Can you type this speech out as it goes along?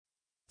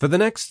For the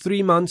next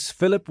 3 months,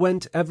 Philip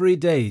went every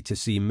day to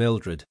see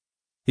Mildred.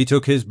 He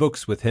took his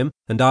books with him,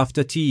 and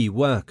after tea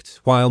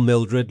worked, while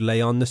Mildred lay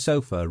on the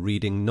sofa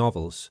reading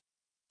novels.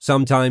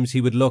 Sometimes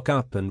he would look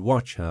up and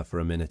watch her for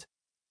a minute.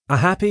 A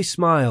happy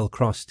smile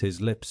crossed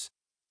his lips.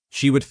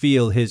 She would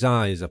feel his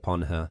eyes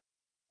upon her.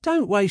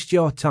 "Don't waste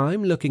your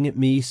time looking at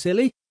me,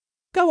 silly.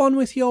 Go on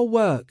with your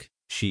work,"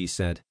 she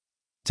said.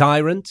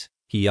 "Tyrant,"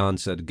 he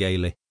answered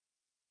gaily.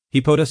 He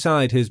put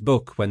aside his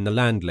book when the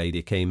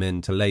landlady came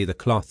in to lay the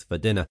cloth for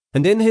dinner,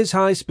 and in his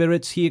high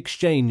spirits he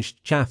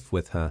exchanged chaff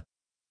with her.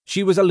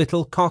 She was a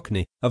little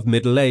cockney, of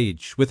middle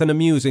age, with an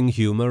amusing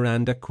humour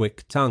and a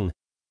quick tongue.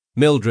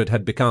 Mildred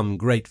had become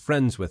great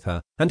friends with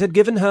her, and had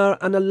given her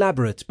an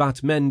elaborate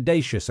but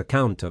mendacious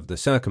account of the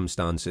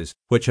circumstances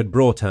which had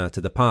brought her to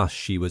the pass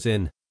she was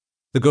in.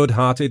 The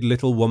good-hearted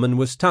little woman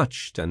was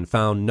touched, and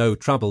found no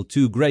trouble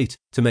too great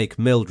to make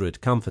Mildred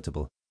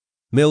comfortable.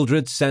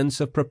 Mildred's sense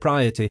of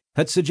propriety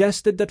had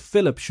suggested that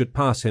Philip should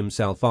pass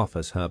himself off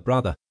as her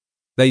brother.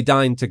 They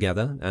dined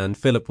together, and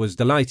Philip was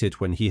delighted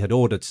when he had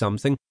ordered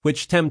something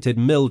which tempted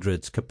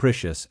Mildred's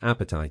capricious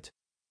appetite.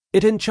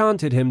 It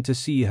enchanted him to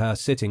see her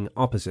sitting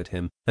opposite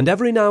him, and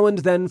every now and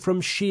then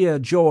from sheer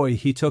joy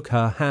he took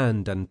her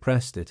hand and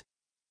pressed it.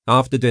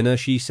 After dinner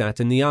she sat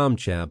in the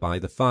armchair by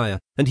the fire,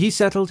 and he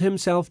settled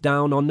himself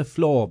down on the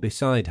floor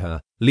beside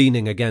her,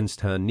 leaning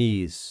against her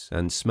knees,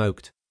 and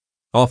smoked.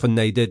 Often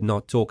they did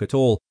not talk at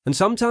all, and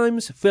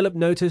sometimes Philip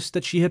noticed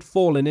that she had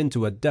fallen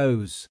into a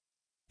doze.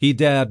 He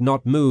dared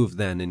not move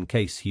then in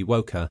case he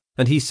woke her,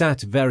 and he sat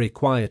very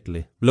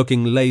quietly,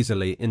 looking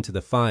lazily into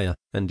the fire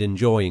and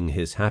enjoying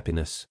his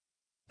happiness.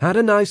 "Had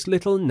a nice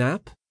little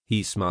nap?"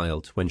 he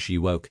smiled when she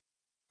woke.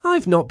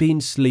 "I've not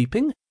been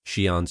sleeping,"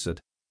 she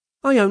answered.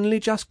 "I only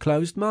just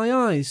closed my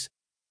eyes."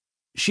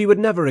 She would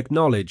never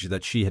acknowledge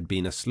that she had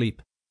been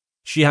asleep.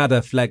 She had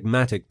a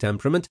phlegmatic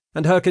temperament,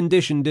 and her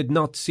condition did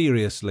not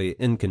seriously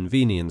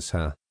inconvenience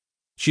her.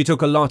 She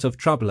took a lot of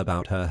trouble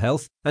about her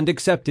health, and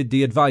accepted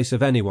the advice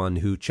of anyone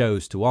who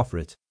chose to offer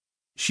it.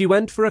 She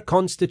went for a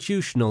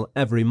constitutional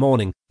every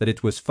morning that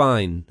it was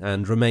fine,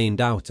 and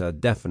remained out a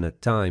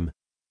definite time.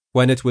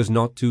 When it was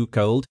not too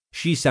cold,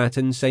 she sat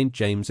in St.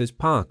 James's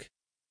Park.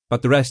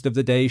 But the rest of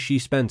the day she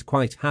spent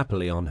quite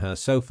happily on her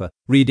sofa,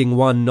 reading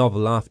one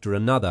novel after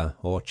another,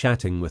 or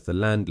chatting with the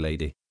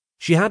landlady.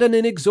 She had an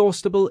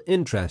inexhaustible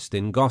interest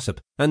in gossip,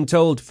 and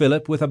told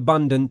Philip with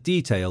abundant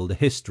detail the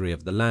history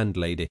of the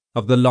landlady,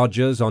 of the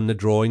lodgers on the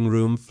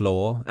drawing-room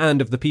floor, and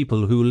of the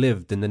people who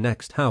lived in the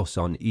next house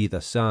on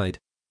either side.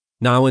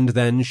 Now and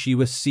then she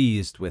was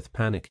seized with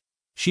panic.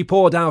 She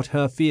poured out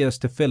her fears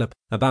to Philip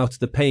about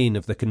the pain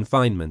of the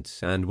confinement,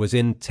 and was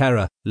in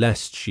terror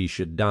lest she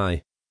should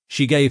die.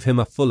 She gave him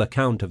a full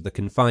account of the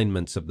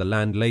confinements of the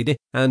landlady,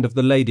 and of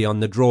the lady on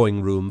the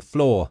drawing-room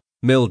floor.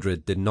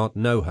 Mildred did not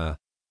know her.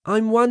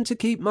 "I'm one to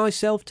keep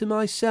myself to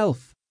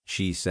myself,"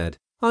 she said.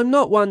 "I'm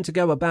not one to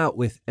go about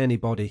with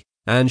anybody."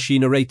 And she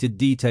narrated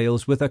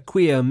details with a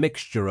queer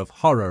mixture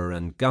of horror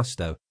and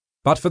gusto.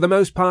 But for the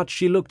most part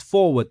she looked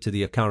forward to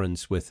the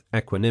occurrence with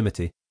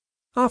equanimity.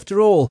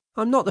 "After all,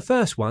 I'm not the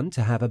first one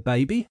to have a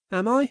baby,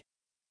 am I?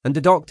 And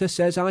the doctor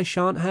says I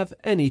shan't have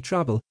any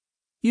trouble.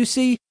 You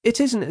see, it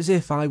isn't as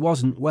if I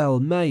wasn't well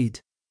made."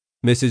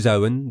 Mrs.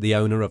 Owen, the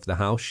owner of the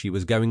house she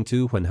was going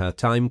to when her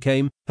time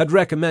came, had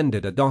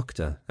recommended a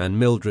doctor, and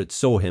Mildred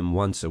saw him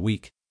once a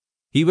week.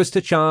 He was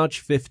to charge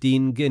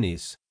 15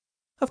 guineas.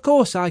 "Of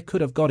course I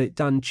could have got it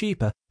done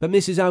cheaper, but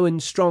Mrs. Owen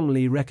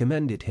strongly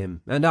recommended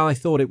him, and I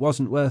thought it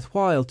wasn't worth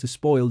while to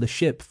spoil the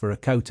ship for a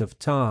coat of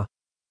tar."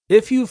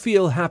 "If you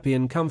feel happy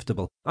and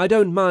comfortable, I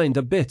don't mind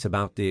a bit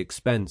about the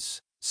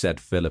expense,"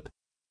 said Philip.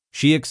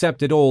 She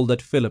accepted all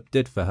that Philip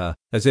did for her,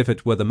 as if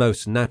it were the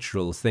most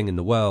natural thing in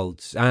the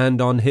world,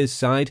 and on his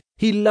side,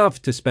 he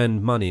loved to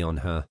spend money on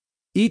her.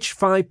 Each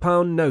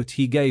 £5 note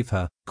he gave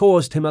her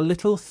caused him a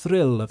little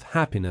thrill of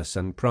happiness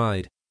and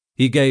pride.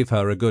 He gave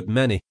her a good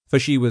many, for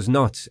she was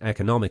not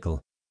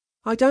economical.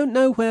 "I don't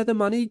know where the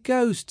money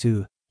goes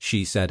to,"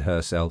 she said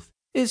herself.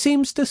 "It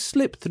seems to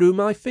slip through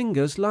my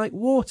fingers like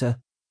water."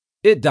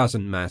 "It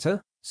doesn't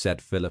matter,"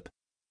 said Philip.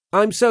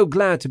 "I'm so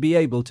glad to be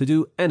able to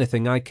do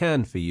anything I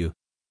can for you."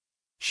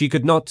 She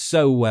could not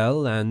sew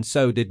well, and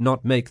so did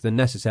not make the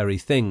necessary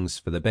things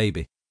for the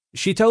baby.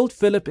 She told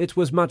Philip it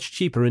was much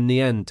cheaper in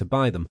the end to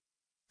buy them.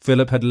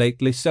 Philip had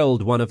lately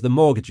sold one of the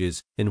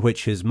mortgages in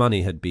which his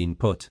money had been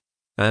put,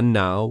 and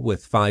now,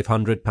 with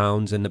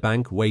 £500 in the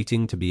bank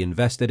waiting to be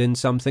invested in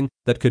something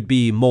that could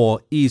be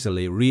more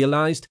easily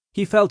realized,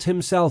 he felt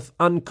himself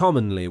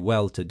uncommonly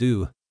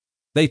well-to-do.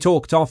 They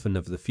talked often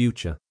of the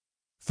future.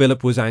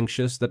 Philip was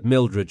anxious that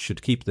Mildred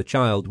should keep the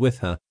child with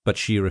her, but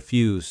she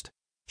refused.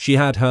 She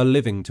had her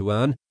living to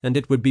earn, and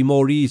it would be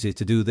more easy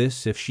to do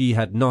this if she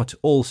had not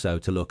also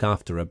to look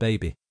after a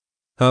baby.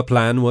 Her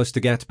plan was to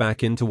get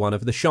back into one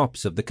of the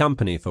shops of the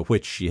company for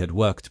which she had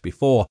worked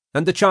before,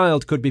 and the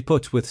child could be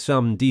put with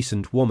some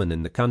decent woman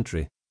in the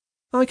country.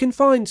 "I can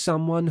find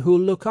someone who'll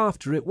look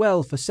after it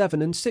well for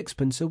 7 and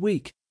 6pence a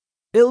week.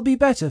 It'll be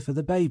better for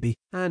the baby,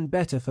 and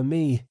better for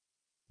me."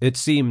 It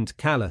seemed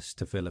callous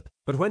to Philip,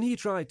 but when he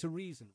tried to reason...